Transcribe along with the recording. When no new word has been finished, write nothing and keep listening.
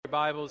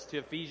Bibles to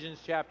Ephesians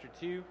chapter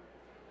 2.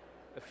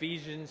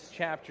 Ephesians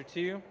chapter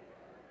 2.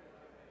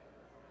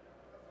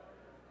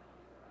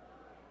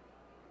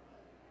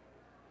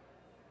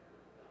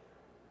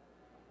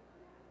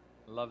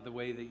 Love the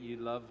way that you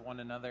love one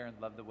another and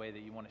love the way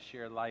that you want to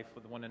share life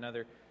with one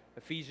another.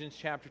 Ephesians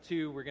chapter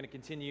 2, we're going to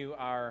continue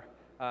our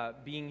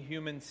Being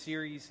Human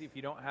series. If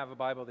you don't have a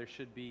Bible, there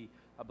should be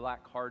a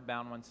black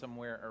hardbound one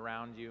somewhere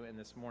around you, and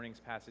this morning's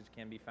passage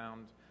can be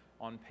found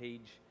on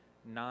page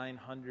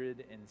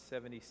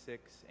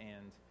 976.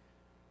 And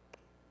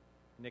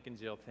Nick and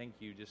Jill, thank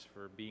you just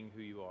for being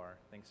who you are.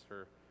 Thanks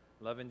for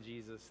loving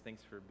Jesus.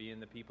 Thanks for being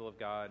the people of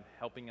God,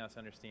 helping us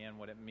understand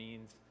what it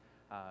means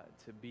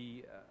to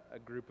be a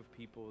group of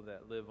people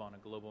that live on a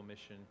global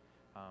mission.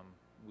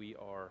 We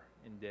are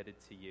indebted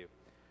to you.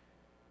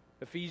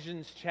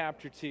 Ephesians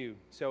chapter 2.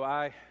 So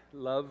I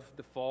love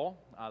the fall.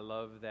 I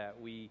love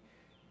that we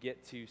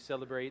get to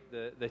celebrate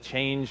the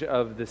change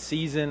of the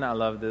season. I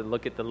love to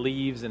look at the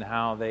leaves and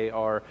how they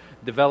are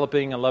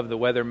developing. I love the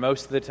weather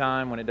most of the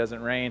time when it doesn't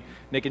rain.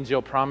 Nick and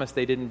Jill promised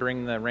they didn't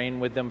bring the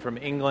rain with them from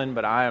England,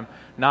 but I am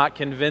not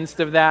convinced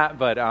of that.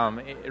 But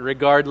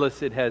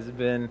regardless, it has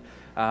been,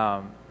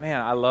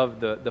 I love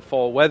the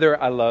fall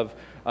weather. I love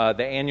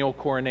the annual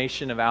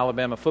coronation of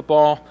Alabama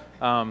football.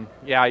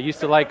 I used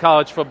to like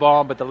college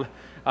football, but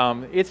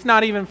it's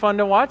not even fun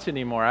to watch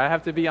anymore. I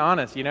have to be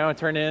honest.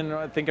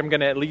 I think I'm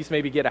going to at least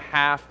maybe get a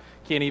half.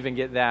 Can't even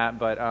get that.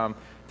 But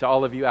to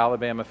all of you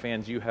Alabama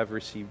fans, you have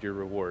received your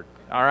reward.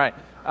 All right.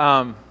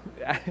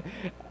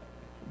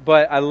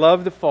 But I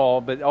love the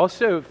fall. But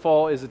also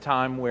fall is a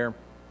time where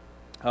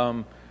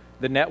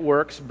the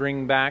networks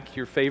bring back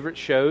your favorite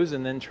shows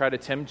and then try to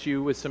tempt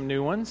you with some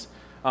new ones.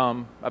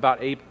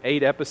 About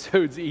eight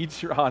episodes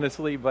each,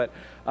 honestly. But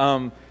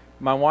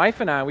my wife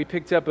and I, we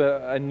picked up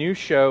a new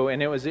show,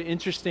 and it was an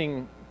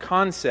interesting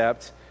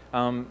concept.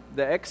 The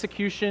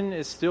execution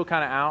is still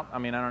kind of out. I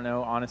mean, I don't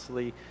know,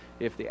 honestly,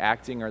 if the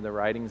acting or the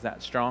writing's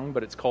that strong,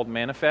 but it's called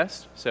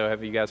Manifest. So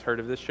have you guys heard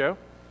of this show?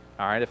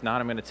 All right, if not,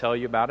 I'm going to tell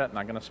you about it. I'm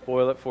not going to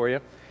spoil it for you.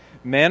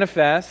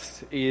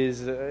 Manifest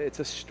is it's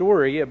a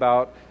story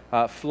about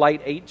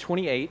Flight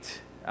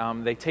 828.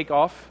 They take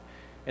off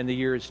in the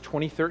year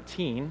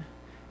 2013.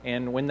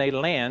 And when they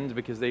land,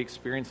 because they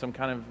experienced some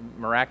kind of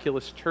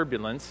miraculous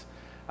turbulence,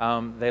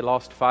 they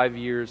lost 5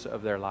 years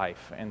of their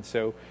life. And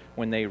so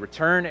when they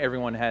return,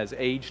 everyone has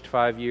aged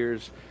 5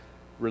 years.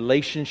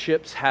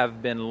 Relationships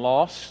have been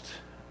lost.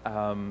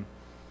 And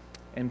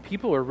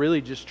people are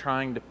really just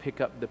trying to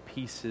pick up the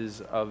pieces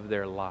of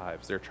their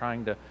lives. They're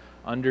trying to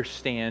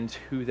understand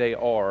who they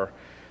are.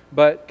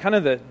 But kind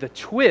of the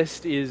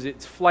twist is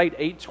it's Flight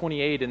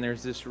 828, and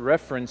there's this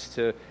reference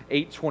to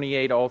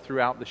 828 all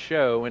throughout the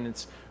show, and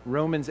it's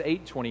Romans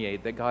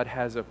 8:28, that God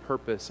has a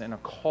purpose and a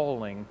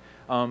calling.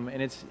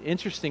 And it's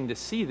interesting to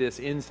see this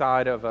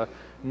inside of a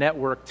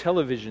network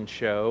television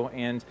show.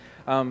 And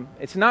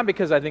it's not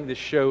because I think this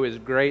show is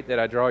great that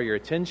I draw your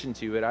attention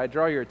to it. I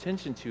draw your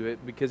attention to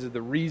it because of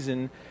the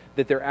reason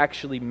that they're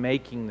actually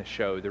making the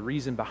show. The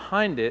reason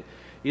behind it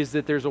is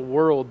that there's a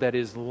world that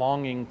is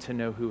longing to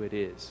know who it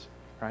is.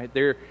 Right?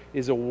 There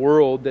is a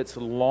world that's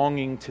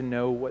longing to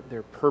know what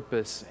their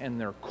purpose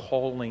and their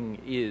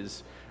calling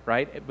is,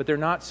 right? But they're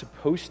not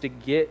supposed to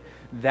get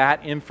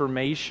that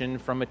information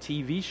from a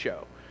TV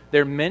show.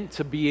 They're meant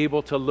to be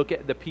able to look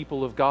at the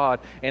people of God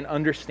and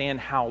understand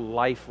how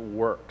life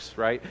works,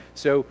 right?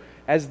 So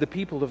as the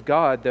people of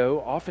God, though,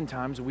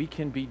 oftentimes we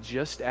can be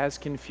just as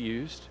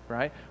confused,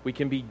 right? We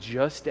can be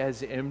just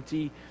as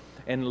empty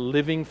and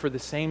living for the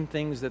same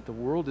things that the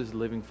world is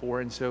living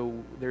for, and so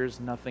there's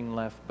nothing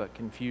left but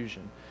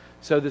confusion.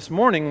 So this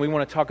morning we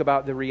want to talk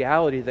about the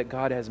reality that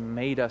God has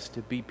made us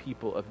to be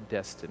people of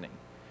destiny,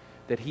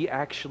 that He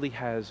actually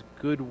has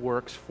good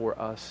works for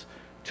us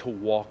to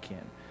walk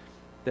in,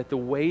 that the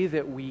way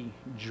that we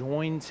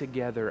join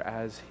together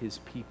as His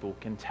people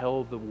can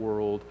tell the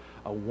world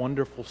a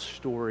wonderful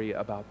story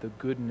about the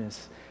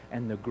goodness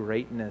and the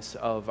greatness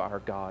of our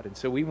God. And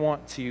so we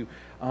want to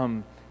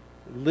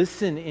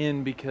listen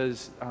in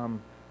because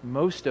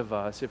most of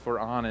us, if we're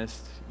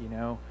honest,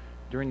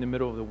 during the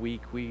middle of the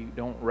week, we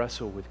don't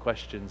wrestle with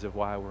questions of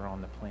why we're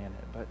on the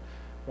planet. But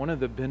one of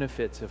the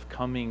benefits of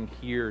coming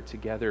here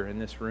together in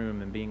this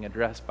room and being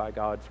addressed by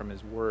God from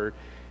His Word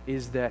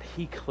is that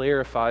He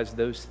clarifies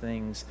those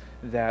things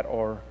that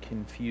are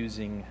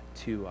confusing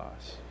to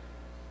us.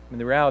 And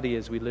the reality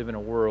is we live in a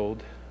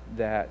world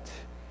that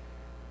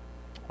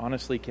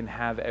honestly can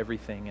have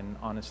everything and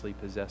honestly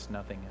possess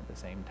nothing at the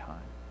same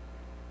time.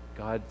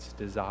 God's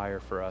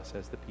desire for us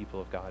as the people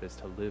of God is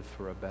to live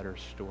for a better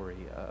story,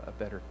 a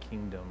better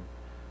kingdom,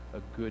 a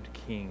good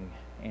king,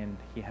 and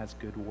He has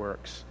good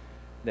works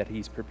that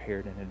He's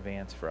prepared in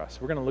advance for us.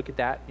 We're going to look at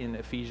that in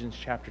Ephesians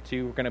chapter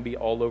 2. We're going to be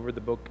all over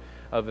the book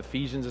of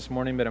Ephesians this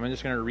morning, but I'm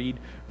just going to read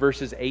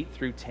verses 8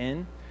 through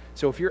 10.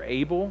 So if you're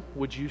able,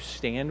 would you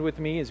stand with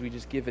me as we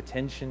just give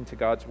attention to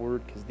God's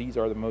Word, because these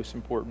are the most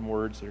important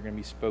words that are going to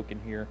be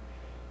spoken here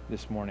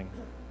this morning.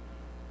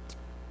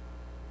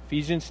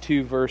 Ephesians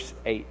 2, verse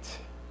 8.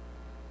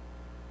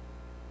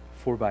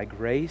 For by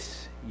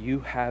grace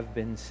you have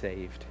been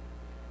saved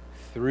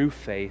through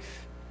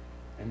faith,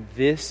 and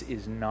this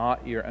is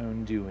not your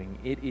own doing.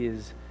 It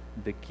is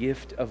the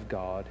gift of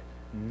God,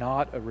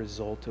 not a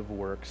result of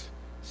works,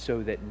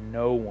 so that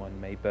no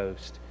one may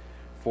boast.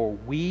 For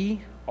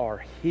we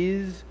are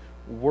His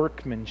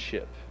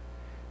workmanship,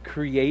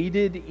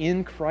 created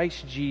in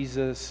Christ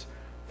Jesus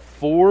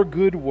for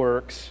good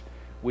works,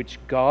 which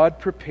God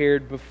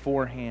prepared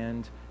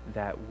beforehand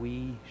that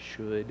we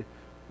should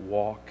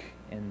walk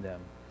in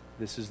them.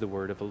 This is the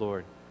word of the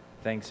Lord.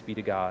 Thanks be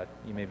to God.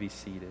 You may be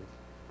seated.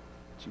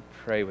 Would you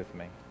pray with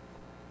me?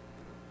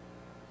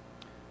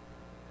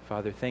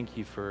 Father, thank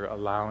you for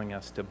allowing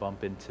us to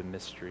bump into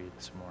mystery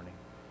this morning.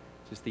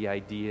 Just the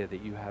idea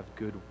that you have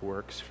good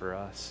works for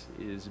us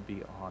is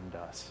beyond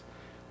us,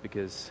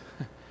 because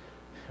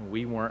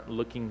we weren't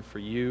looking for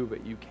you,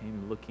 but you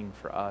came looking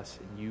for us,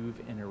 and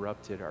you've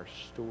interrupted our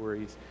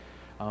stories.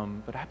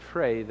 But I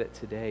pray that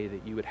today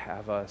that you would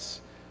have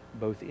us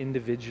both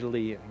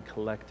individually and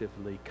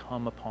collectively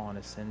come upon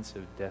a sense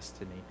of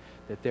destiny,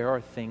 that there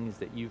are things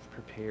that you've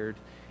prepared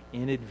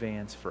in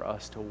advance for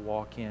us to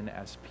walk in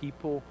as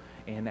people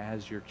and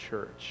as your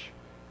church.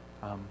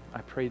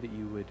 I pray that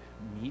you would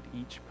meet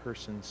each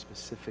person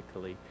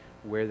specifically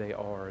where they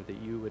are,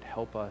 that you would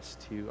help us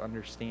to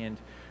understand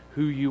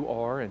who you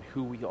are and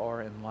who we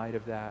are in light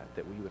of that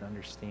we would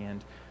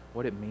understand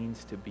what it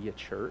means to be a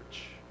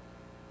church,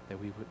 that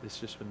this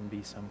just wouldn't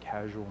be some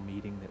casual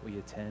meeting that we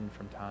attend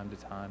from time to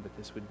time, but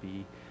this would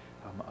be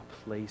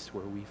a place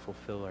where we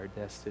fulfill our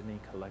destiny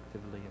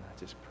collectively. And I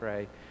just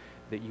pray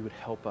that you would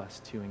help us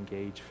to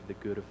engage for the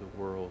good of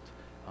the world,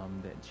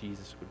 that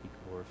Jesus would be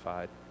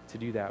glorified. To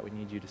do that, we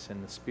need you to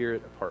send the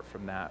Spirit. Apart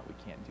from that, we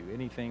can't do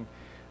anything.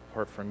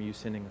 Apart from you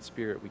sending the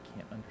Spirit, we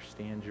can't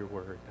understand your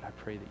word. But I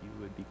pray that you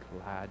would be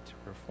glad to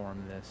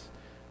perform this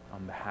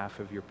on behalf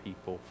of your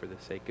people for the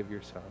sake of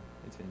your Son.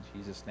 It's in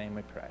Jesus' name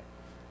we pray.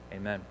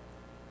 Amen.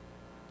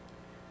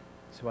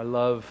 So I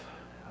love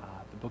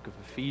the book of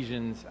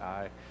Ephesians.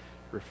 I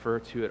refer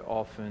to it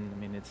often. I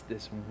mean, it's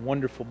this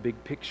wonderful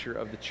big picture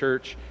of the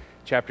church.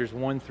 Chapters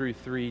 1 through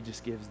 3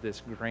 just gives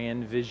this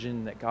grand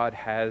vision that God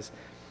has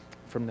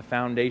from the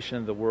foundation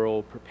of the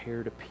world,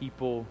 prepared a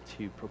people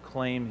to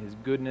proclaim His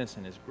goodness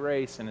and His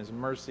grace and His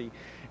mercy.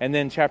 And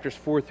then chapters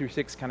 4 through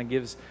 6 kind of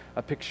gives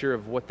a picture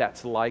of what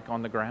that's like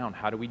on the ground.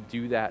 How do we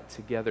do that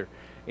together?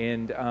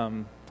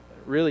 And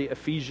really,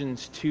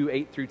 Ephesians 2,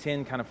 8 through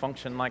 10 kind of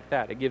function like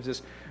that. It gives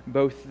us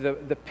both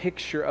the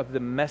picture of the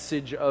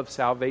message of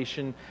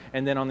salvation,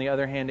 and then on the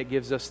other hand, it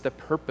gives us the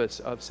purpose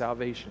of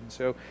salvation.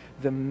 So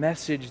the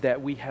message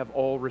that we have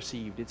all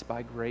received, it's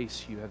by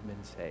grace you have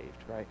been saved,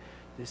 right?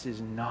 This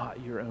is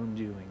not your own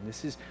doing.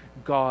 This is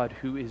God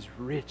who is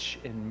rich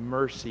in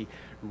mercy,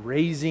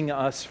 raising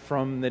us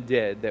from the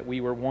dead, that we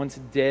were once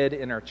dead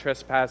in our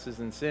trespasses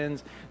and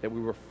sins, that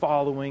we were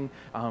following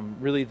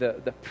really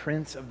the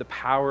prince of the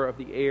power of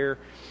the air,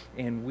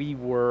 and we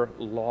were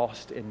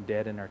lost and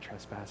dead in our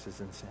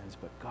trespasses and sins.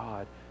 But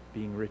God,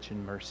 being rich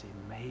in mercy,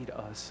 made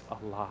us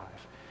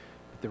alive.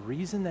 But the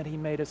reason that He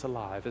made us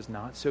alive is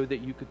not so that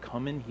you could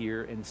come in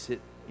here and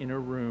sit in a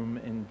room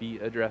and be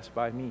addressed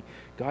by me.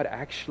 God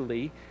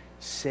actually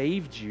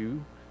saved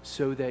you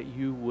so that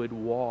you would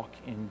walk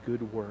in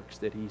good works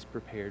that He's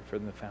prepared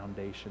from the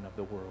foundation of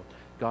the world.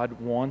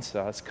 God wants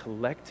us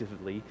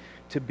collectively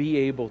to be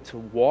able to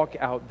walk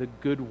out the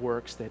good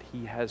works that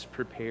He has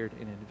prepared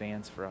in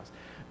advance for us.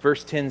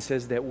 Verse 10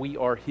 says that we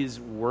are His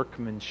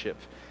workmanship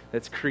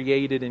that's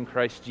created in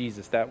Christ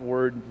Jesus. That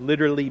word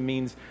literally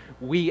means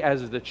we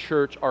as the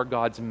church are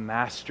God's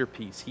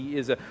masterpiece. He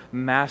is a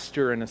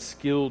master and a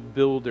skilled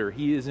builder.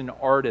 He is an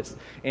artist,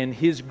 and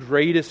His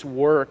greatest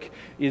work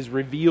is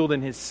revealed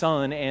in His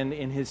Son and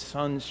in His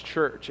Son's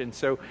church. And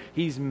so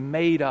He's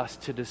made us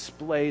to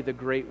display the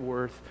great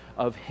worth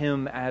of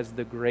Him as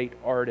the great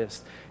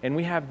artist. And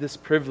we have this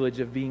privilege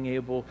of being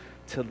able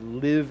to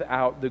live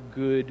out the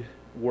good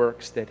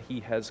works that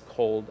He has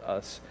called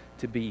us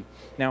to be.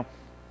 Now,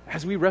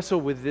 as we wrestle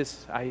with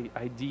this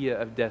idea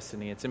of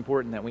destiny, it's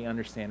important that we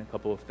understand a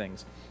couple of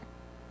things.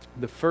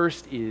 The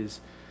first is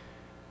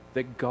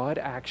that God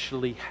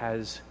actually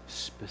has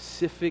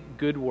specific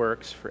good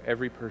works for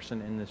every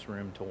person in this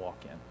room to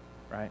walk in,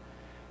 right?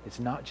 It's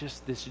not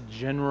just this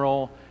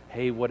general,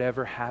 hey,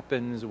 whatever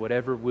happens,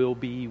 whatever will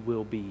be,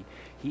 will be.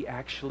 He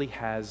actually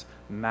has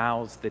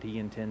mouths that He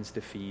intends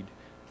to feed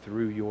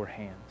through your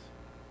hands.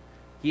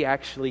 He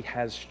actually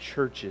has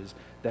churches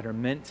that are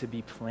meant to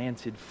be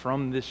planted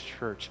from this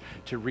church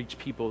to reach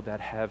people that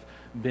have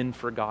been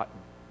forgotten,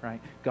 right?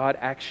 God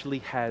actually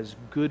has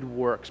good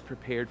works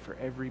prepared for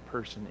every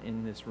person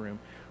in this room.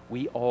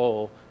 We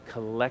all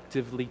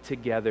collectively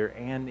together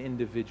and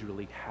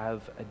individually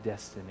have a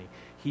destiny.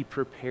 He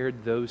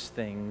prepared those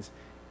things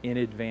in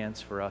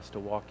advance for us to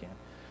walk in.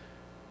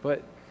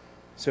 But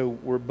so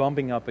we're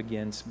bumping up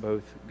against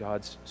both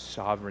God's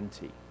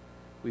sovereignty.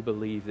 We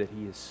believe that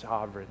He is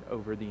sovereign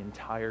over the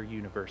entire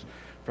universe.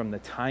 From the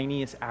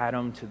tiniest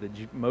atom to the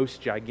most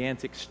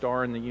gigantic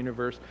star in the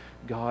universe,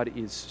 God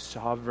is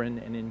sovereign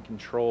and in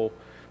control.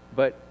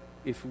 But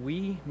if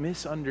we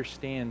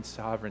misunderstand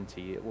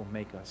sovereignty, it will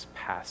make us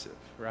passive,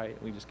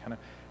 right? We just kind of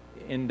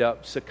end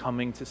up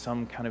succumbing to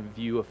some kind of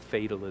view of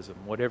fatalism.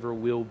 Whatever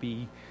will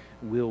be,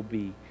 will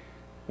be.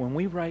 When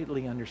we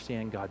rightly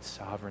understand God's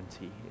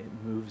sovereignty,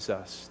 it moves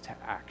us to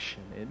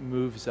action. It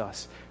moves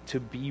us to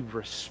be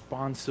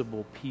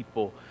responsible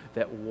people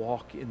that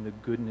walk in the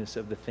goodness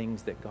of the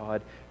things that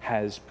God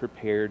has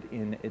prepared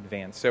in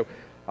advance. So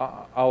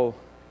I'll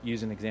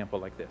use an example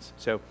like this.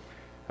 So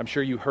I'm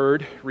sure you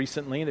heard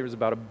recently there was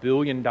about $1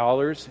 billion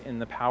in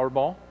the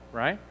Powerball,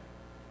 right?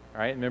 All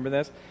right, remember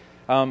this?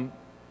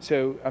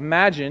 So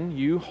imagine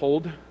you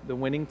hold the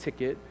winning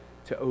ticket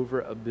to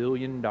over $1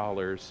 billion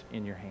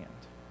in your hand,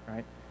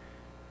 right?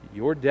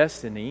 Your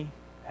destiny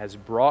has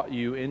brought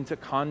you into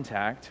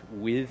contact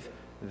with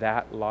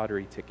that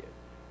lottery ticket.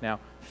 Now,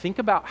 think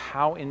about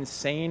how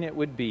insane it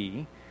would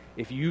be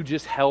if you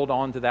just held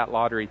on to that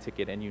lottery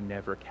ticket and you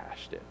never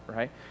cashed it,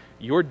 right?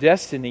 Your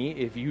destiny,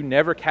 if you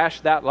never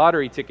cashed that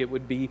lottery ticket,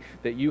 would be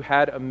that you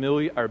had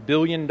 $1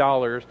 billion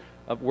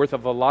worth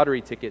of a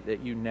lottery ticket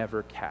that you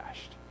never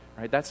cashed,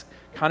 right? That's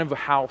kind of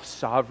how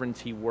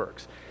sovereignty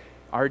works.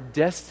 Our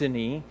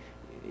destiny,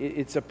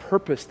 it's a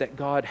purpose that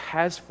God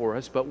has for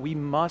us, but we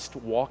must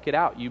walk it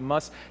out. You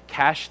must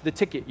cash the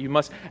ticket. You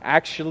must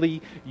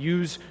actually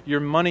use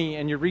your money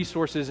and your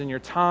resources and your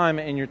time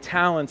and your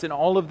talents and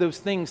all of those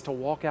things to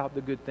walk out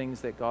the good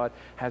things that God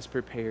has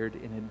prepared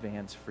in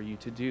advance for you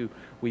to do.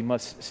 We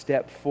must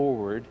step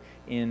forward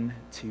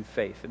into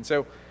faith. And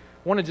so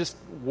I want to just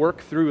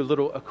work through a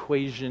little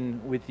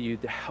equation with you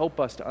to help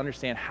us to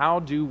understand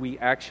how do we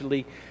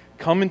actually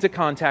come into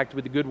contact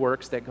with the good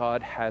works that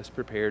God has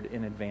prepared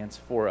in advance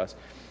for us.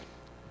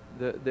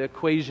 The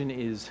equation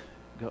is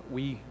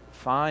we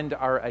find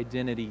our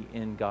identity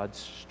in God's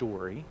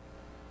story.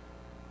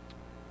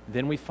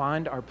 Then we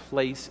find our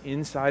place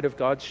inside of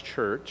God's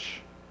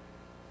church.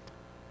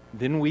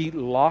 Then we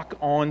lock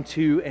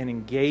onto and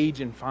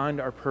engage and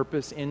find our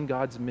purpose in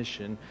God's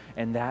mission.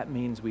 And that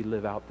means we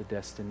live out the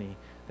destiny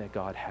that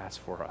God has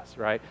for us,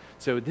 right?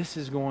 So this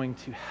is going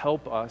to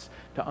help us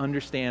to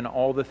understand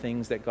all the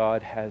things that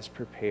God has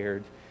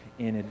prepared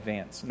in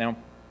advance. Now,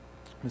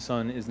 my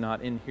son is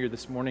not in here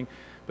this morning,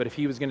 but if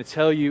he was going to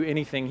tell you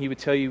anything, he would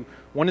tell you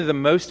one of the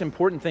most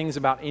important things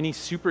about any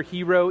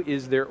superhero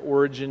is their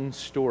origin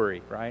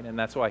story, right? And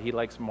that's why he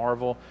likes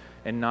Marvel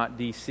and not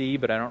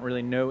DC, but I don't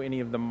really know any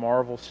of the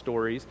Marvel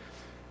stories.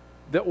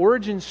 The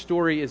origin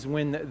story is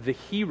when the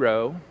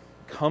hero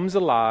comes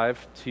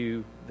alive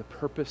to the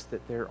purpose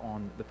that they're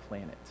on the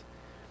planet.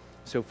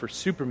 So for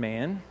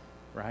Superman,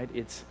 right,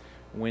 it's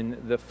when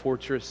the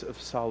fortress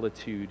of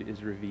solitude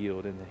is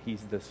revealed and that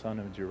he's the son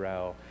of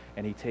Jor-El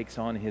and he takes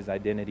on his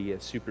identity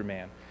as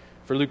Superman.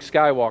 For Luke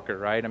Skywalker,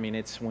 right, I mean,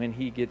 it's when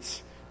he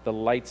gets the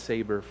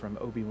lightsaber from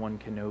Obi-Wan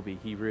Kenobi,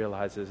 he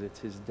realizes it's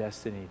his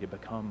destiny to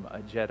become a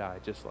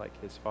Jedi just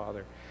like his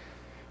father.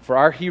 For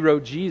our hero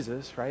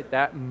Jesus, right,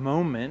 that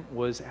moment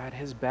was at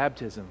his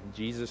baptism.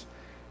 Jesus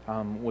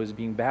was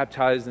being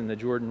baptized in the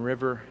Jordan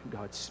River.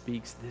 God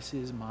speaks, "This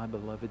is my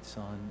beloved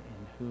Son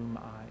in whom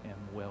I am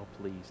well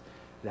pleased."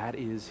 That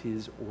is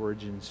his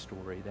origin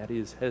story. That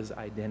is his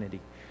identity.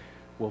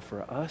 Well,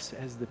 for us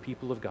as the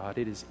people of God,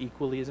 it is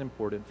equally as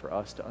important for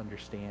us to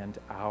understand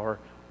our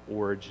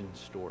origin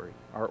story.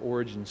 Our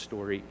origin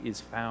story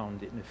is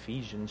found in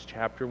Ephesians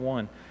chapter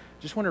 1.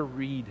 Just want to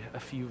read a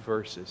few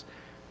verses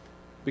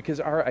because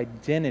our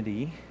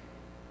identity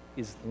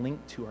is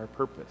linked to our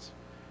purpose.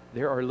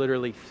 There are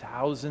literally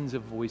thousands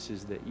of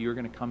voices that you're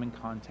going to come in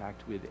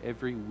contact with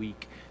every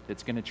week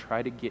that's going to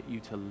try to get you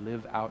to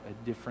live out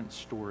a different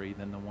story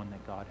than the one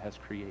that God has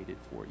created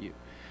for you.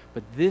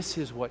 But this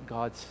is what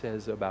God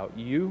says about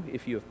you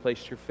if you have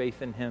placed your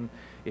faith in Him.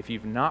 If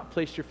you've not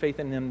placed your faith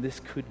in Him, this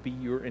could be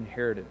your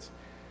inheritance.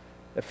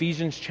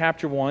 Ephesians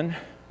chapter 1,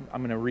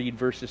 I'm going to read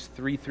verses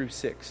 3 through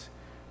 6.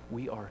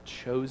 We are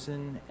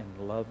chosen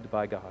and loved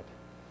by God.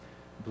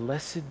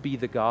 Blessed be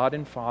the God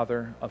and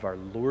Father of our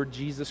Lord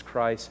Jesus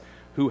Christ,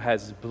 who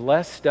has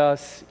blessed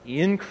us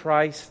in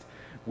Christ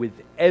with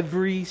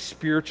every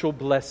spiritual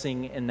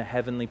blessing in the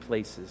heavenly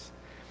places,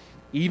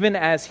 even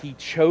as He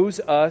chose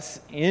us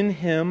in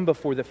Him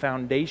before the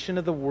foundation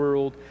of the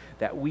world,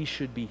 that we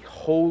should be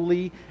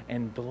holy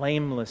and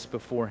blameless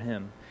before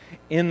Him.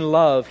 In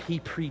love, He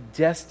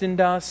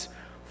predestined us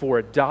for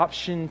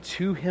adoption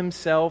to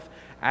Himself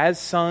as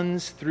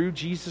sons through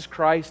Jesus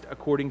Christ,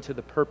 according to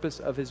the purpose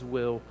of His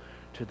will,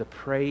 to the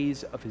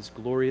praise of His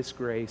glorious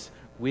grace,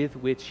 with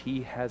which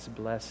He has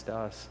blessed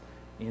us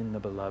in the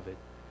Beloved.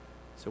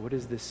 So what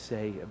does this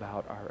say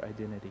about our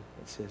identity?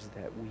 It says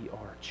that we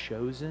are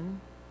chosen,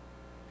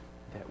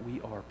 that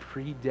we are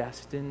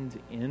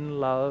predestined in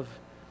love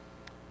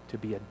to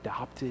be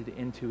adopted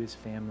into His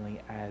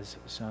family as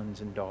sons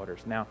and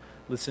daughters. Now,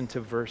 listen to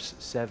verse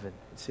 7.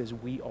 It says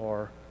we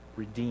are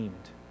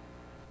redeemed.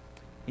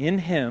 In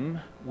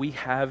Him we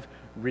have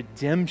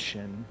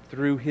redemption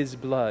through His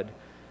blood,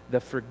 the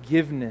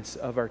forgiveness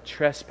of our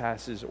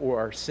trespasses or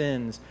our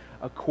sins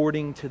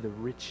according to the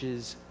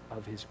riches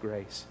of His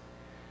grace.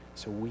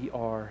 So we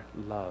are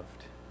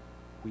loved.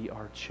 We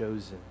are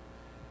chosen.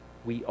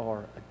 We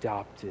are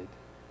adopted.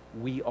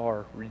 We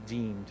are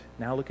redeemed.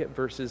 Now look at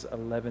verses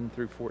 11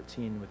 through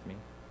 14 with me.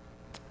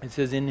 It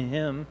says, in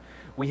Him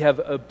we have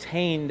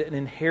obtained an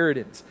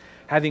inheritance,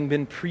 having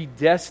been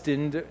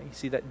predestined, you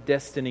see that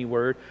destiny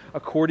word,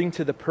 according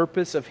to the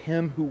purpose of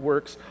Him who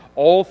works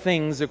all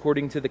things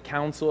according to the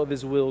counsel of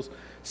His wills,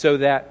 so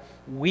that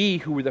we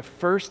who were the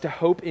first to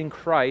hope in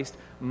Christ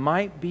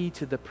might be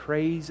to the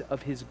praise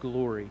of His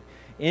glory.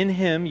 In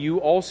Him you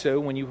also,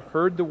 when you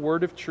heard the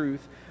word of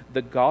truth,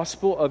 the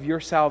gospel of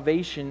your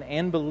salvation,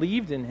 and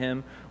believed in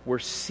Him, were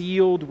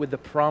sealed with the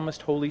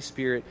promised Holy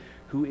Spirit,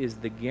 who is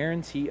the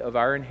guarantee of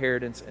our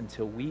inheritance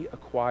until we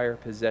acquire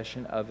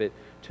possession of it,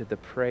 to the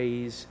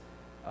praise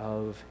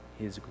of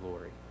His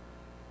glory.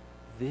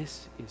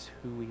 This is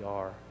who we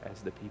are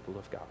as the people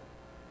of God.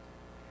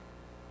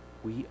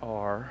 We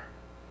are,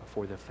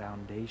 before the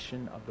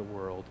foundation of the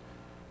world,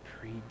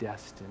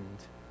 predestined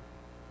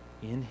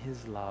in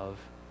His love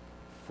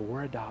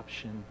for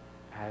adoption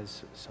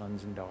as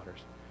sons and daughters.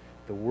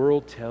 The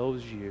world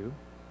tells you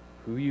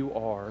who you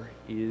are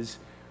is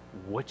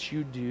what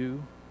you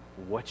do,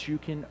 what you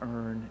can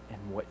earn,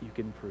 and what you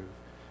can prove.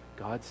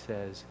 God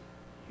says,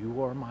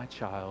 you are my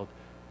child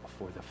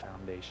before the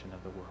foundation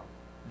of the world.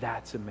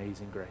 That's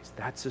amazing grace.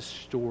 That's a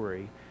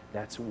story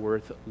that's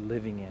worth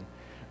living in.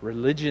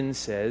 Religion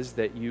says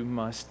that you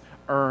must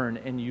earn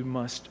and you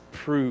must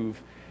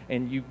prove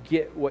and you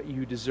get what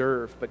you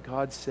deserve. But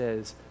God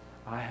says,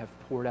 I have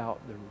poured out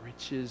the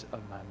riches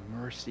of my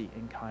mercy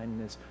and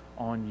kindness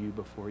on you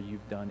before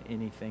you've done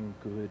anything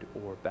good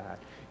or bad.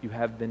 You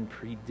have been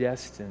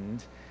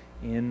predestined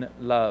in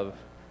love.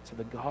 So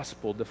the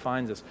gospel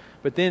defines us.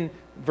 But then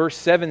verse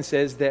 7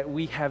 says that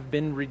we have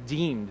been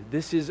redeemed.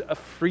 This is a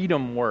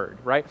freedom word,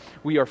 right?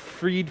 We are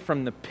freed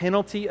from the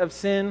penalty of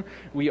sin.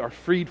 We are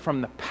freed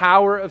from the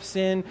power of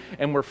sin.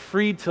 And we're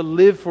freed to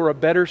live for a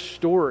better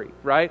story,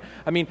 right?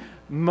 I mean,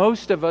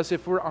 most of us,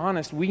 if we're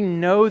honest, we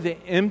know the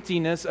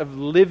emptiness of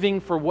living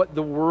for what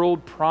the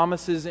world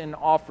promises and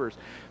offers.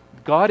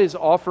 God is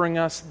offering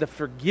us the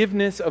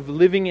forgiveness of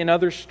living in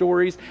other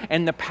stories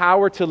and the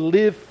power to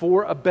live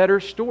for a better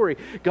story.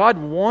 God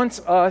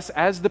wants us,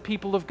 as the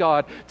people of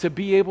God, to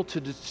be able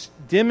to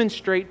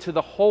demonstrate to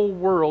the whole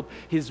world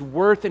His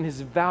worth and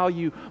His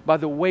value by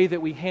the way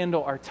that we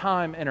handle our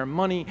time and our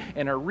money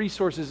and our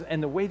resources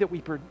and the way that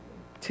we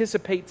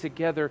participate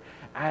together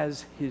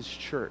as His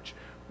church.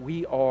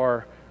 We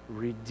are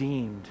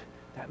redeemed.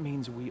 That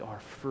means we are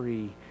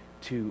free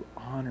to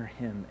honor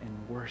Him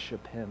and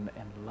worship Him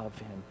and love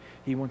Him.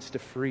 He wants to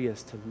free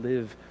us to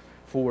live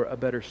for a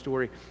better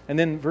story. And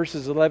then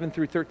verses 11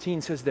 through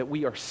 13 says that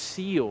we are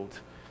sealed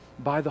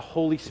by the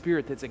Holy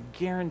Spirit. That's a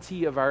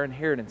guarantee of our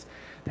inheritance.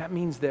 That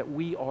means that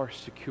we are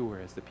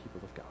secure as the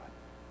people of God,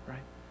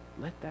 right?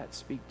 Let that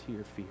speak to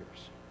your fears,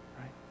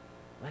 right?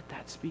 Let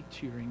that speak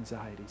to your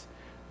anxieties.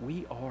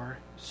 We are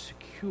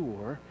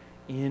secure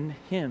in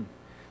Him.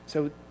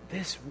 So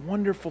this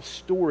wonderful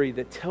story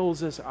that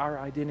tells us our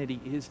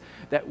identity is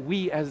that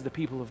we as the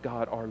people of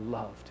God are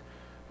loved.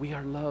 We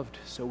are loved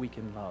so we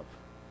can love,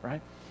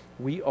 right?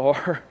 We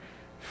are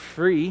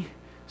free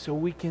so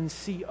we can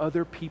see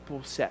other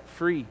people set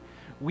free.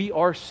 We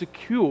are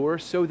secure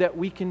so that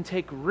we can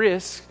take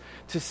risks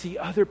to see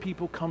other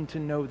people come to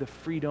know the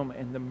freedom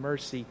and the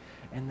mercy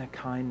and the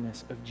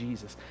kindness of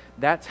Jesus.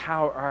 That's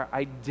how our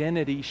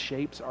identity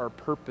shapes our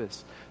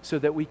purpose, so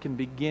that we can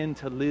begin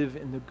to live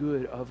in the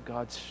good of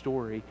God's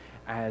story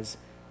as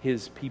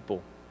His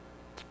people.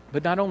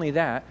 But not only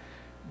that,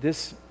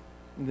 this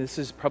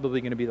is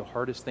probably going to be the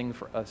hardest thing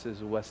for us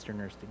as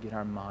Westerners to get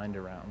our mind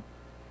around.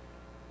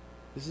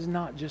 This is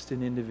not just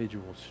an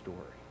individual story,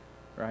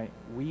 right?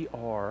 We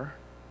are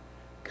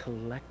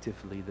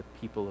collectively the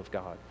people of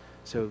God.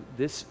 So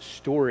this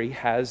story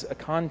has a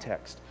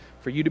context.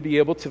 For you to be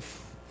able to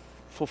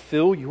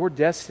fulfill your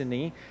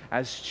destiny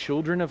as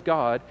children of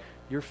God,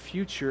 your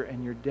future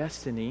and your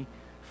destiny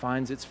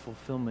finds its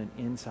fulfillment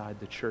inside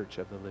the church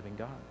of the living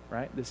God,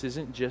 right? This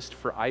isn't just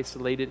for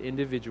isolated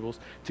individuals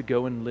to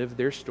go and live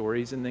their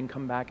stories and then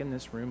come back in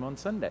this room on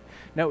Sunday.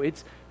 No,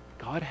 it's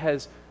God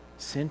has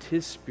sent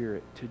His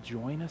Spirit to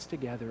join us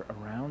together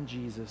around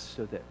Jesus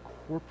so that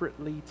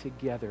corporately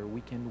together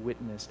we can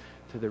witness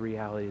to the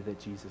reality that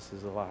Jesus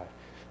is alive.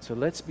 So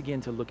let's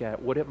begin to look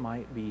at what it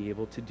might be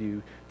able to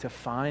do to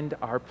find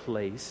our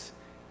place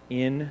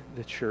in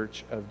the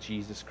church of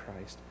Jesus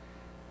Christ.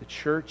 The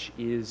church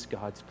is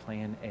God's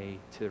plan A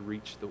to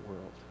reach the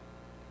world,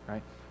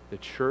 right? The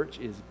church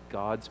is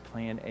God's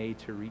plan A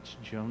to reach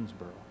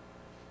Jonesboro.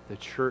 The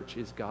church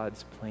is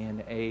God's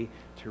plan A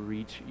to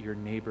reach your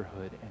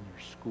neighborhood and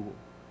your school.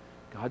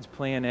 God's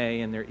plan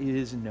A, and there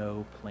is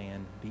no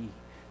plan B.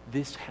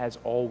 This has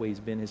always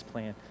been His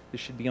plan. This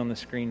should be on the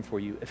screen for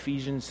you.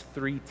 Ephesians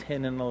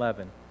 3:10 and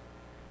 11.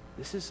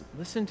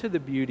 Listen to the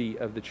beauty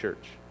of the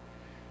church.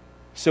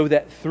 So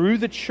that through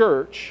the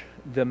church,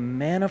 the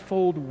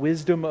manifold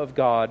wisdom of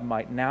God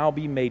might now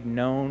be made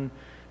known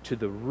to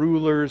the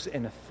rulers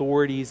and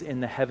authorities in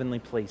the heavenly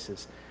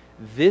places.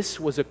 This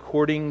was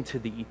according to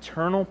the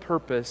eternal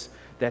purpose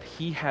that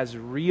He has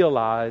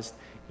realized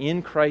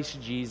in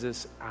Christ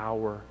Jesus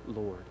our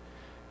Lord.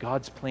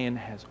 God's plan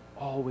has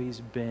always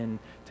been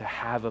to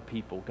have a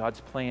people. God's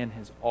plan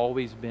has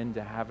always been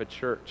to have a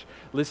church.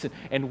 Listen,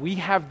 and we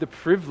have the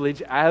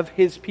privilege of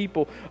His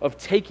people of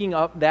taking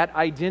up that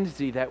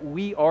identity that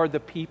we are the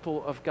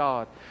people of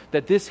God.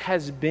 That this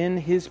has been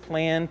His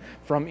plan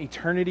from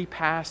eternity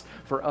past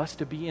for us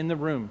to be in the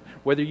room.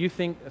 Whether you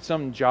think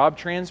some job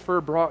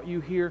transfer brought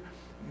you here,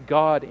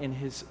 God in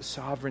His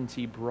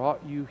sovereignty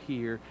brought you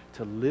here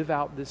to live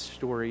out this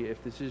story,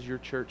 if this is your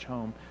church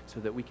home, so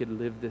that we could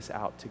live this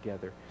out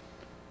together.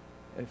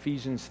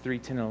 Ephesians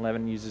 3:10 and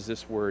 11 uses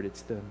this word.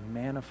 It's the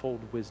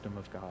manifold wisdom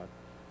of God.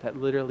 That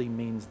literally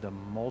means the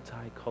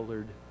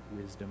multicolored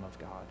wisdom of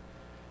God.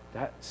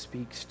 That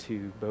speaks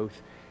to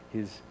both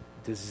His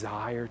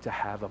desire to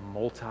have a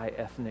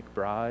multi-ethnic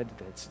bride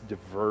that's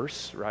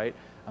diverse, right?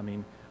 I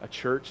mean, a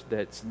church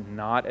that's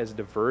not as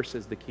diverse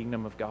as the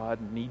kingdom of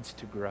God needs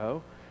to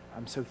grow.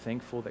 I'm so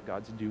thankful that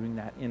God's doing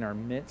that in our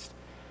midst.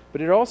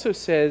 But it also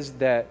says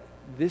that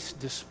this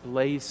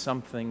displays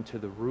something to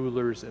the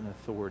rulers and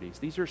authorities.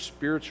 These are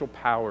spiritual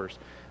powers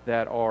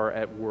that are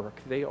at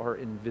work. They are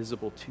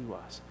invisible to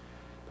us.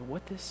 But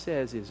what this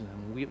says is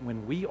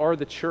when we are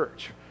the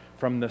church,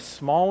 from the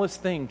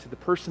smallest thing to the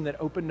person that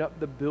opened up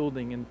the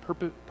building and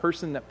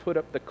person that put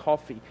up the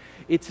coffee,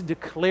 it's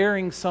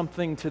declaring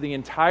something to the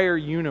entire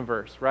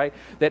universe, right?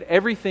 That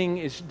everything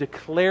is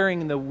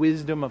declaring the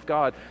wisdom of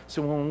God.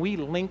 So when we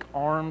link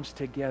arms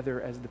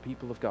together as the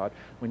people of God,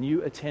 when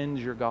you attend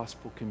your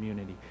gospel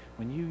community,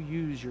 when you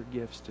use your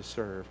gifts to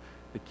serve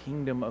the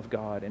kingdom of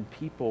God, and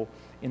people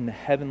in the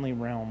heavenly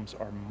realms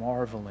are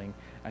marveling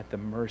at the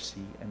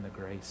mercy and the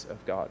grace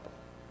of God.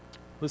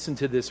 Listen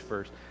to this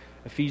verse.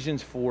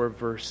 Ephesians 4,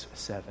 verse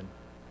 7.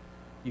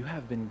 You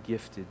have been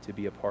gifted to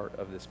be a part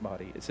of this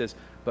body. It says,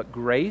 but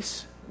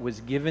grace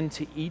was given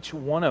to each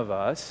one of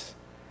us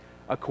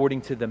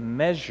according to the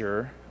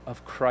measure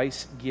of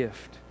Christ's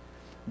gift.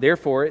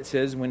 Therefore, it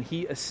says, when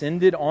He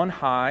ascended on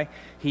high,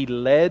 He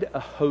led a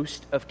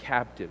host of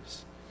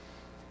captives,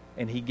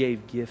 and He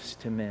gave gifts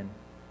to men.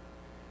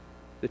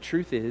 The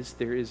truth is,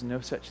 there is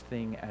no such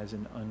thing as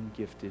an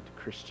ungifted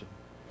Christian.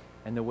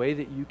 And the way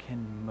that you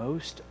can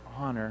most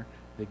honor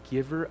the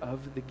giver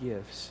of the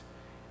gifts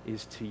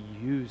is to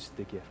use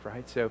the gift,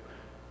 right?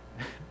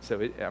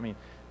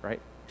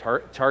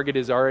 Target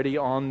is already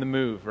on the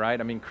move, right?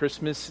 I mean,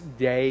 Christmas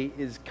Day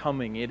is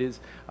coming. It is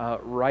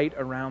right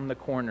around the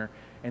corner.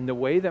 And the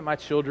way that my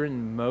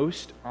children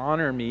most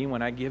honor me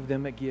when I give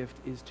them a gift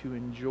is to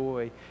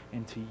enjoy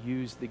and to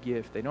use the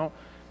gift.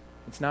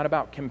 It's not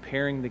about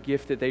comparing the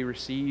gift that they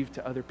receive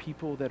to other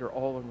people that are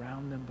all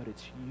around them, but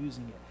it's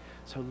using it.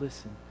 So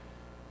listen.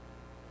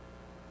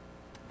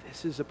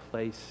 This is a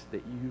place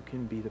that you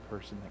can be the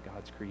person that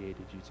God's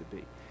created you to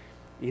be.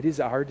 It is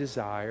our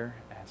desire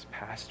as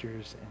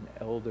pastors and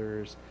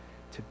elders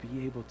to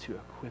be able to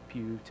equip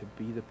you to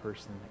be the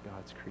person that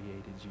God's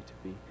created you to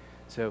be.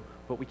 So,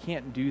 but we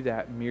can't do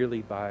that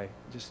merely by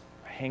just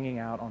hanging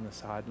out on the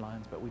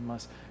sidelines, but we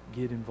must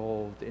get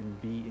involved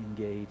and be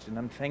engaged. And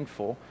I'm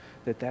thankful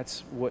that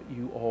that's what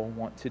you all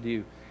want to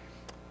do.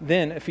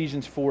 Then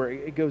Ephesians 4,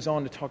 it goes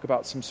on to talk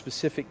about some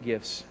specific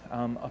gifts,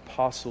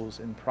 apostles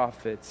and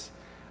prophets,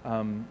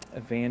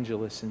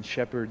 evangelists and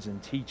shepherds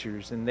and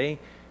teachers, and they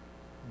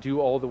do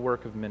all the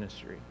work of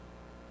ministry.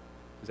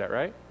 Is that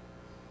right?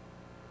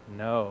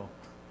 No.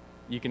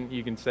 You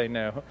can say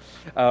no.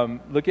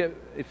 Look at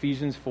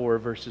Ephesians 4,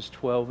 verses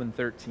 12 and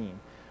 13.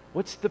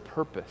 What's the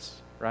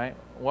purpose, right?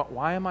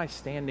 Why am I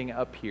standing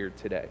up here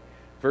today?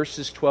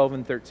 Verses 12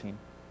 and 13.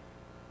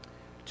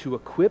 To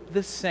equip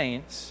the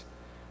saints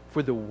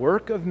for the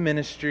work of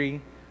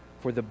ministry,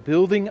 for the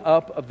building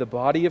up of the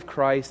body of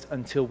Christ,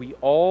 until we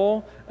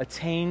all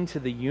attain to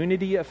the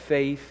unity of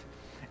faith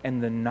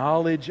and the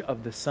knowledge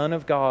of the Son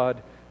of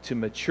God, to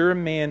mature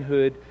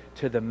manhood,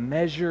 to the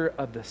measure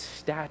of the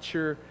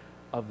stature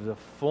of the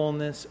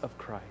fullness of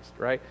Christ,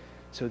 right?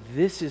 So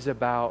this is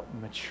about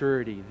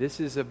maturity. This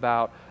is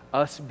about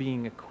us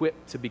being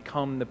equipped to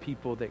become the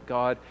people that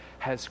God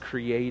has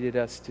created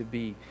us to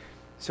be.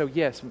 So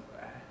yes,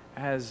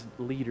 as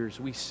leaders,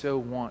 we so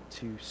want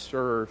to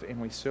serve and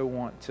we so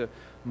want to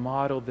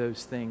model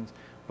those things.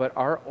 But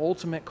our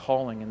ultimate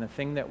calling and the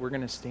thing that we're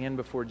going to stand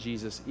before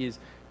Jesus is,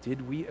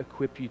 did we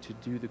equip you to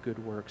do the good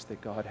works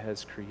that God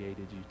has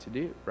created you to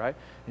do, right?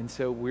 And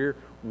so we're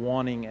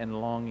wanting and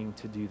longing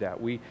to do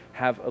that. We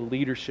have a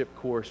leadership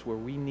course where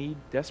we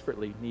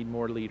desperately need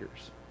more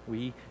leaders.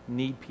 We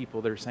need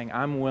people that are saying,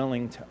 I'm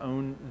willing to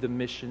own the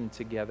mission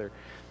together.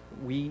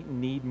 We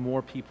need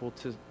more people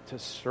to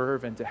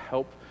serve and to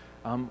help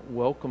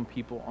welcome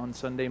people on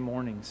Sunday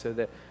morning, so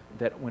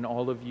that when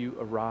all of you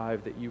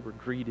arrived, that you were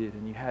greeted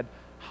and you had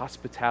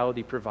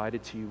hospitality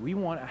provided to you. We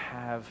want to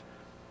have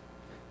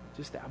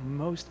just the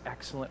most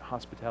excellent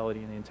hospitality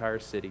in the entire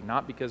city,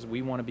 not because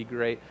we want to be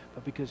great,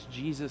 but because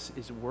Jesus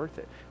is worth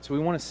it. So we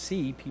want to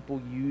see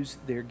people use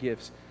their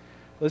gifts.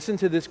 Listen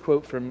to this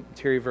quote from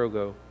Terry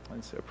Vrogo.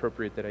 It's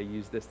appropriate that I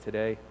use this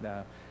today.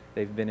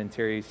 They've been in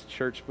Terry's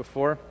church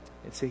before.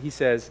 He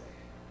says,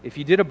 if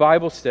you did a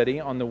Bible study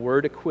on the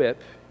word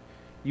equip,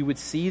 you would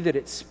see that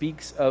it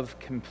speaks of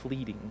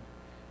completing,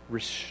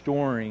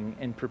 restoring,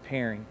 and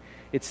preparing.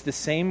 It's the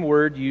same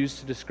word used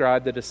to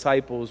describe the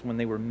disciples when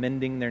they were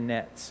mending their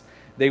nets.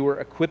 They were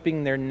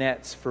equipping their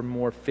nets for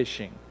more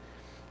fishing.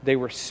 They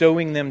were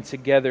sewing them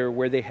together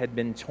where they had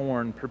been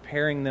torn,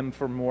 preparing them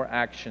for more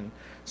action.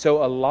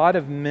 So a lot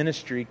of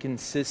ministry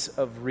consists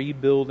of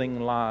rebuilding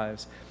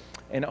lives,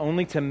 and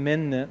only to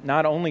mend them,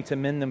 not only to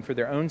mend them for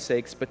their own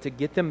sakes, but to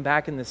get them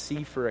back in the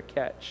sea for a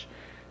catch.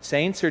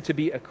 Saints are to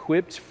be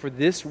equipped for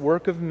this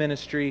work of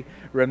ministry,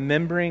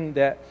 remembering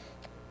that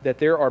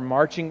there are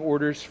marching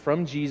orders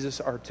from Jesus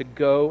are to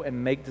go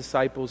and make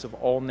disciples of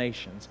all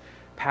nations.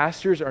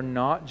 Pastors are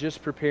not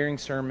just preparing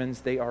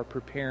sermons, they are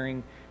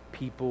preparing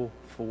people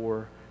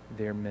for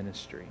their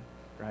ministry,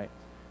 right?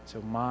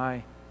 So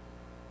my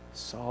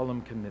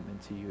solemn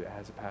commitment to you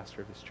as a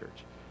pastor of this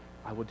church,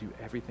 I will do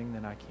everything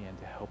that I can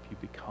to help you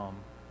become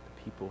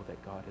the people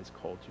that God has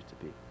called you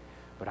to be.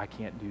 But I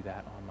can't do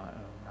that on my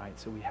own, right?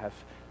 So we have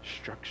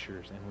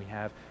structures, and we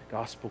have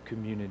gospel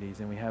communities,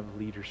 and we have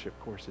leadership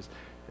courses.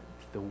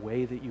 The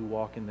way that you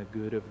walk in the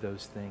good of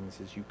those things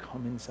is you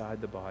come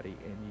inside the body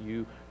and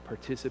you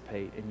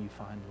participate and you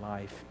find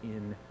life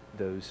in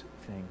those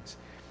things.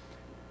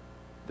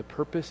 The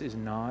purpose is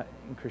not,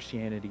 in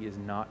Christianity, is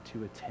not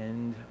to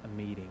attend a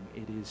meeting.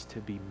 It is to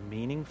be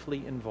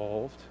meaningfully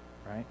involved,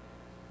 right,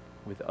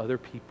 with other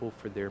people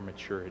for their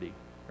maturity,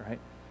 right?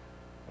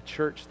 A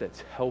church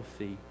that's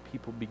healthy,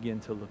 people begin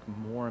to look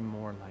more and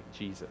more like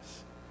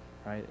Jesus,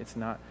 right? It's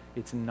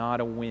not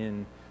a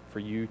win for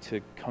you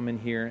to come in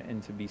here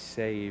and to be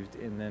saved,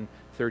 and then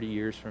 30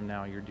 years from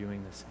now you're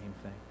doing the same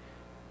thing.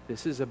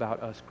 This is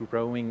about us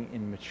growing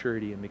in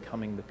maturity and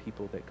becoming the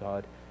people that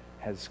God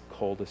has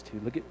called us to.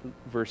 Look at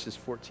verses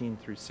 14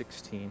 through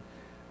 16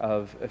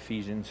 of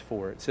Ephesians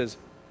 4. It says,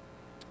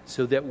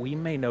 "So that we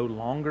may no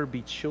longer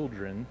be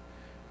children,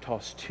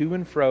 tossed to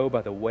and fro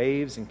by the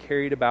waves and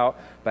carried about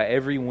by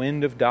every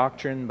wind of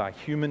doctrine, by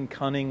human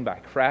cunning, by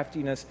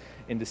craftiness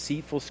and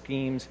deceitful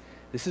schemes.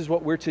 This is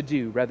what we're to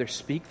do. Rather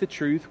speak the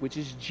truth, which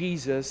is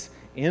Jesus.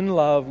 In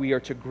love, we are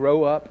to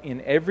grow up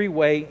in every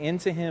way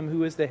into Him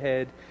who is the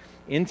head,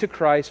 into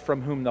Christ,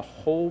 from whom the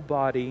whole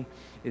body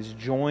is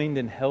joined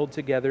and held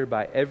together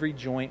by every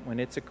joint when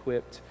it's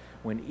equipped.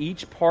 When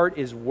each part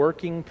is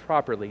working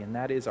properly," and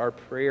that is our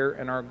prayer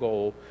and our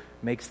goal,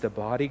 "makes the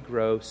body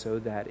grow so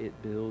that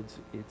it builds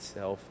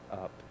itself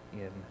up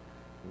in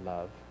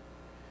love."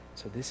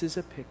 So this is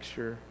a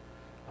picture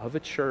of a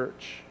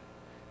church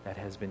that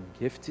has been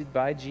gifted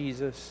by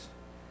Jesus,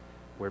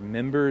 where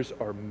members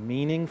are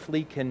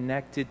meaningfully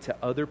connected to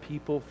other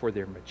people for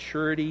their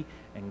maturity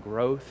and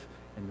growth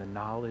in the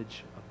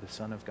knowledge of the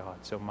Son of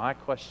God. So my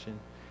question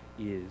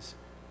is,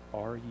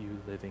 are you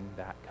living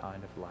that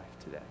kind of life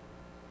today?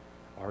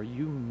 Are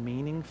you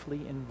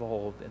meaningfully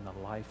involved in the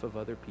life of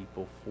other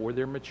people for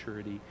their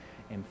maturity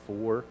and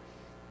for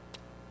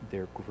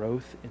their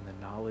growth in the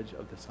knowledge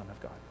of the Son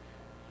of God?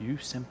 You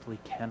simply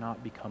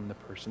cannot become the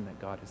person that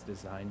God has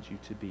designed you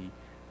to be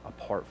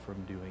apart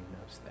from doing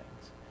those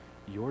things.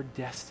 Your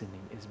destiny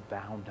is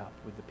bound up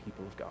with the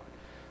people of God.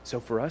 So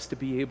for us to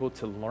be able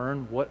to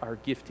learn what our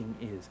gifting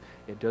is,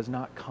 it does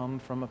not come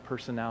from a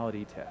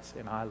personality test,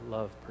 and I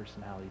love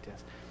personality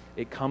tests.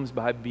 It comes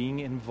by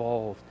being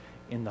involved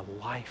in the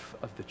life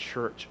of the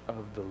church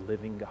of the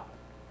living God,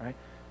 right?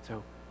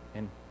 So,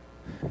 and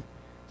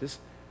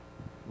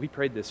we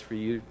prayed this for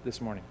you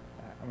this morning.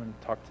 I'm going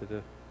to talk to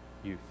the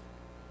youth.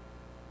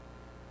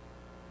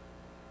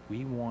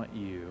 We want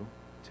you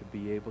to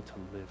be able to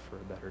live for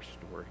a better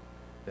story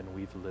than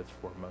we've lived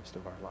for most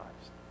of our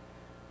lives.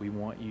 We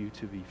want you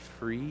to be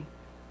free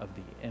of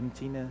the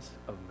emptiness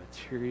of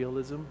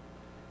materialism.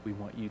 We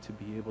want you to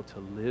be able to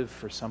live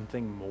for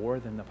something more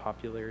than the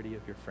popularity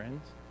of your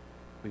friends.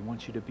 We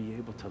want you to be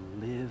able to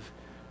live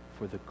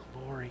for the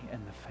glory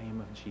and the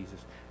fame of Jesus.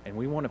 And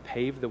we want to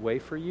pave the way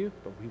for you,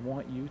 but we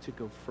want you to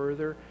go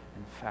further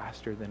and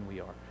faster than we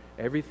are.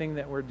 Everything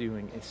that we're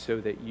doing is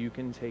so that you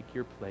can take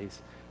your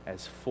place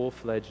as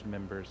full-fledged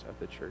members of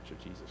the Church of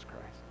Jesus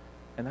Christ.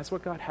 And that's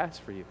what God has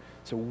for you.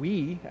 So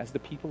we, as the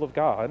people of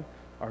God,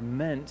 are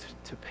meant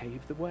to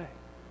pave the way,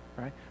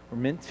 right? We're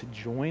meant to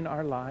join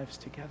our lives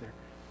together.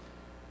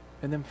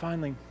 And then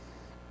finally,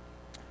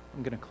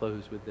 I'm going to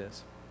close with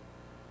this.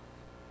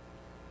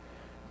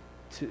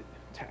 To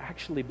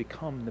actually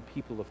become the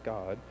people of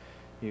God,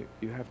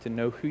 you have to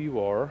know who you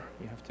are.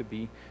 You have to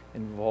be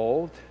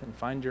involved and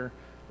find your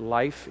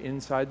life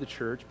inside the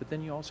church, but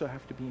then you also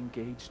have to be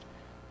engaged,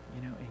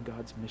 in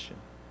God's mission.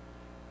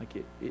 Like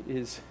it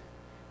is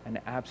an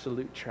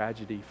absolute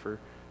tragedy for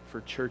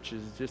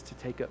churches just to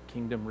take up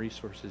kingdom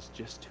resources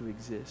just to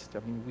exist. I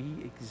mean,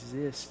 we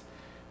exist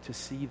to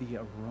see the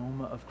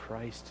aroma of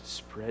Christ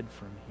spread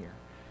from here.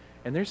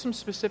 And there's some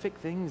specific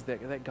things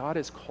that God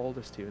has called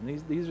us to.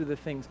 And these are the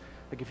things,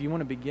 like if you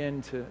want to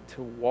begin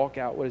to walk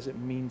out, what does it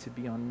mean to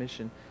be on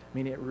mission? I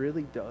mean, it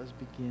really does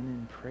begin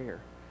in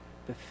prayer.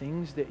 The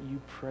things that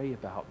you pray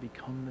about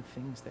become the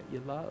things that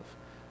you love.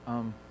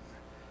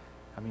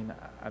 I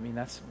mean,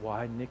 that's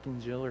why Nick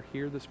and Jill are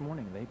here this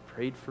morning. They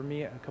prayed for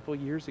me a couple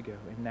of years ago,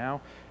 and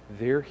now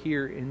they're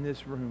here in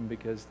this room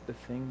because the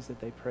things that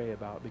they pray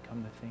about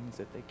become the things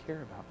that they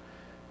care about.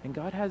 And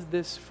God has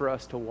this for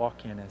us to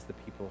walk in as the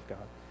people of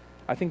God.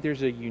 I think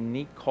there's a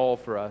unique call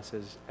for us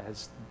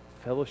as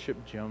Fellowship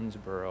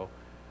Jonesboro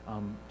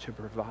to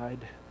provide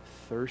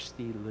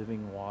thirsty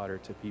living water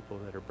to people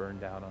that are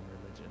burned out on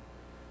religion.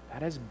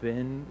 That has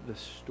been the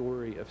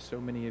story of so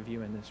many of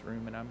you in this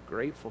room, and I'm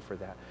grateful for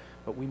that.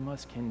 But we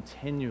must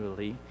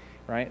continually,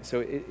 right?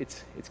 So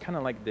it's kind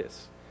of like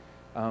this.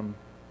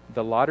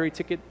 The lottery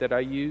ticket that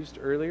I used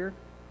earlier,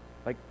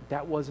 like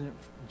that wasn't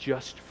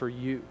just for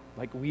you.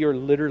 Like we are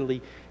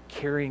literally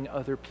carrying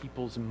other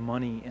people's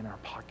money in our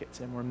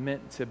pockets, and we're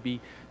meant to be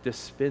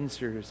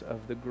dispensers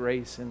of the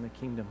grace and the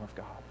kingdom of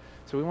God.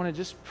 So we want to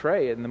just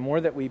pray, and the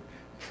more that we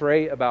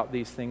pray about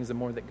these things, the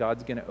more that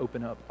God's going to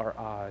open up our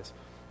eyes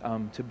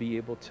to be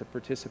able to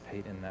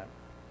participate in that.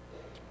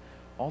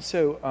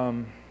 Also,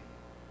 I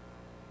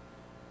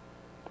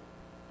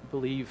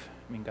believe,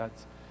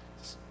 God's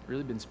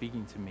really been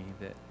speaking to me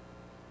that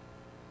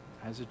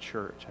as a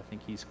church, I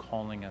think He's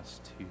calling us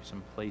to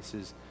some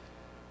places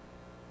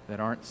that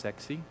aren't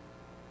sexy,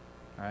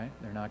 right?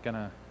 They're not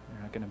gonna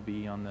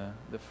be on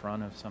the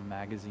front of some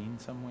magazine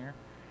somewhere,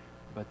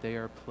 but they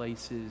are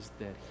places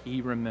that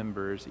He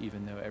remembers,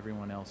 even though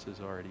everyone else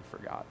has already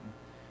forgotten.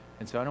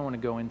 And so I don't want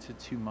to go into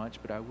too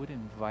much, but I would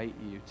invite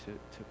you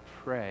to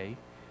pray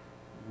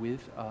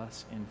with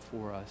us and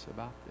for us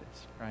about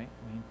this, right?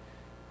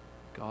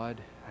 God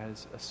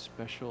has a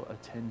special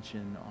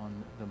attention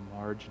on the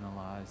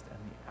marginalized and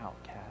the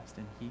outcast,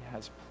 and He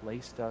has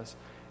placed us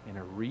in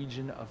a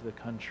region of the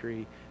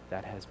country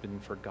that has been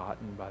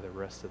forgotten by the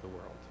rest of the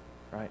world,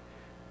 right?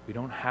 We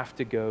don't have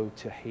to go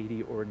to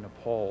Haiti or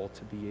Nepal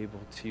to be able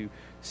to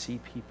see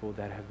people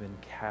that have been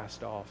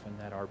cast off and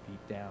that are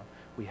beat down.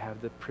 We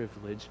have the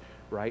privilege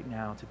right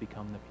now to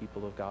become the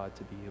people of God,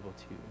 to be able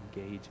to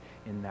engage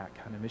in that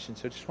kind of mission.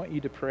 So I just want you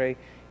to pray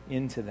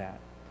into that.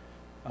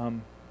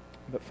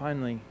 But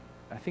finally,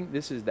 I think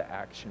this is the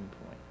action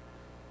point.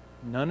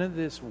 None of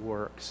this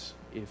works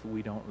if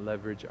we don't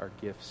leverage our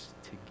gifts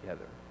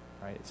together,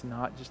 right? It's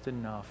not just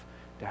enough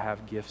to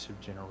have gifts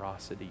of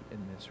generosity in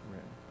this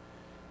room.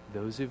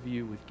 Those of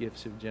you with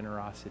gifts of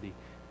generosity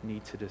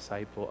need to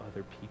disciple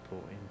other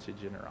people into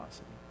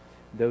generosity.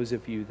 Those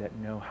of you that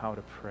know how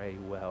to pray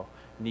well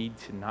need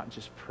to not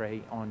just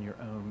pray on your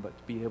own, but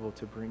to be able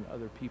to bring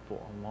other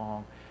people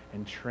along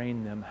and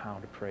train them how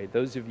to pray.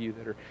 Those of you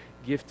that are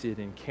gifted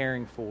in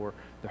caring for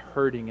the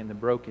hurting and the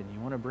broken, you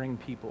want to bring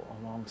people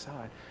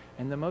alongside.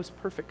 And the most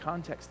perfect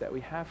context that we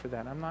have for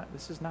that,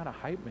 this is not a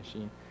hype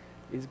machine,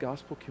 is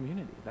gospel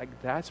community. Like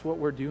that's what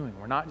we're doing.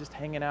 We're not just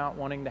hanging out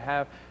wanting to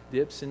have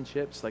dips and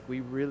chips. Like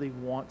we really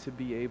want to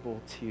be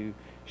able to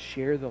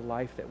share the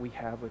life that we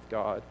have with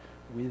God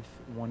with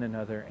one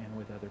another and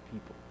with other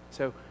people.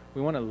 So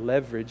we want to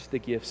leverage the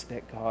gifts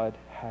that God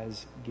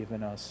has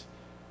given us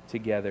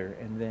together.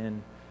 And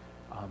then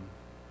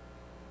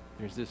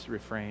there's this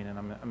refrain, and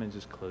I'm going to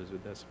just close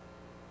with this.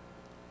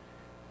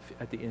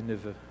 At the end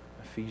of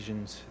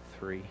Ephesians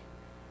 3,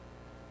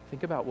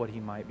 think about what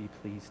He might be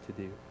pleased to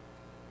do.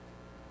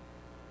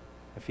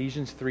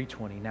 Ephesians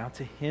 3:20, now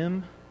to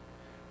Him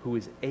who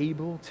is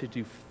able to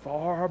do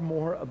far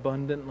more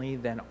abundantly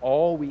than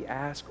all we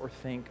ask or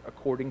think,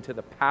 according to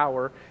the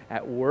power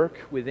at work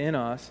within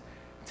us,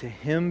 to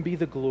Him be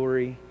the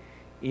glory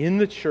in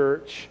the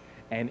church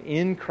and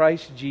in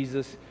Christ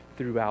Jesus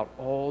throughout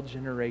all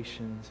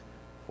generations,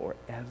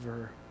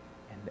 forever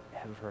and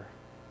ever.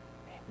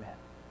 Amen.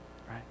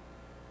 Right?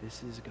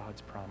 This is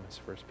God's promise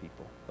for His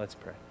people. Let's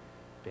pray.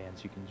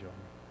 Bands, you can join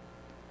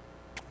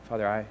me.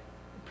 Father, I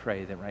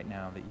pray that right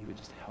now that you would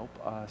just help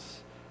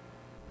us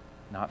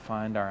not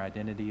find our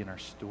identity in our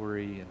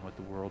story and what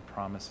the world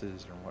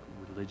promises or what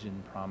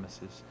religion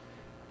promises.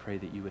 I pray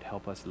that you would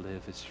help us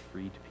live as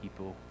freed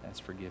people, as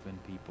forgiven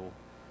people,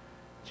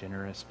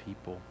 generous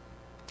people.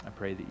 I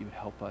pray that you would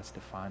help us to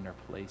find our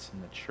place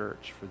in the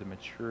church for the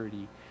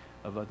maturity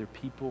of other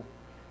people,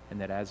 and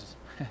that as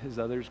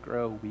others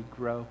grow, we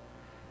grow.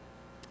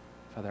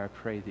 Father, I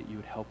pray that you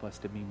would help us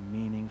to be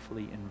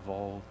meaningfully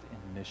involved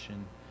in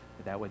mission,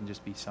 that wouldn't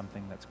just be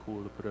something that's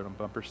cool to put it on a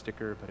bumper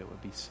sticker, but it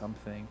would be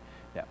something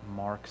that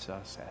marks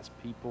us as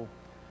people.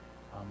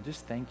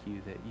 Just thank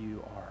you that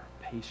you are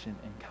patient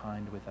and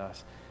kind with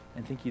us,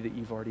 and thank you that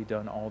you've already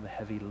done all the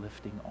heavy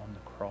lifting on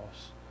the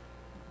cross,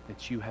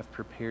 that you have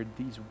prepared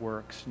these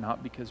works,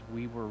 not because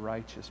we were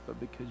righteous, but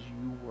because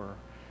you were.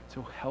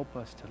 So help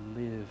us to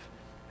live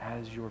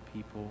as your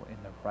people in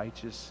the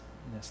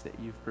righteousness that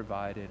you've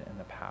provided and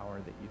the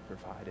power that you've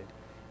provided.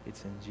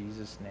 It's in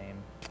Jesus'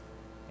 name,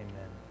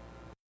 amen.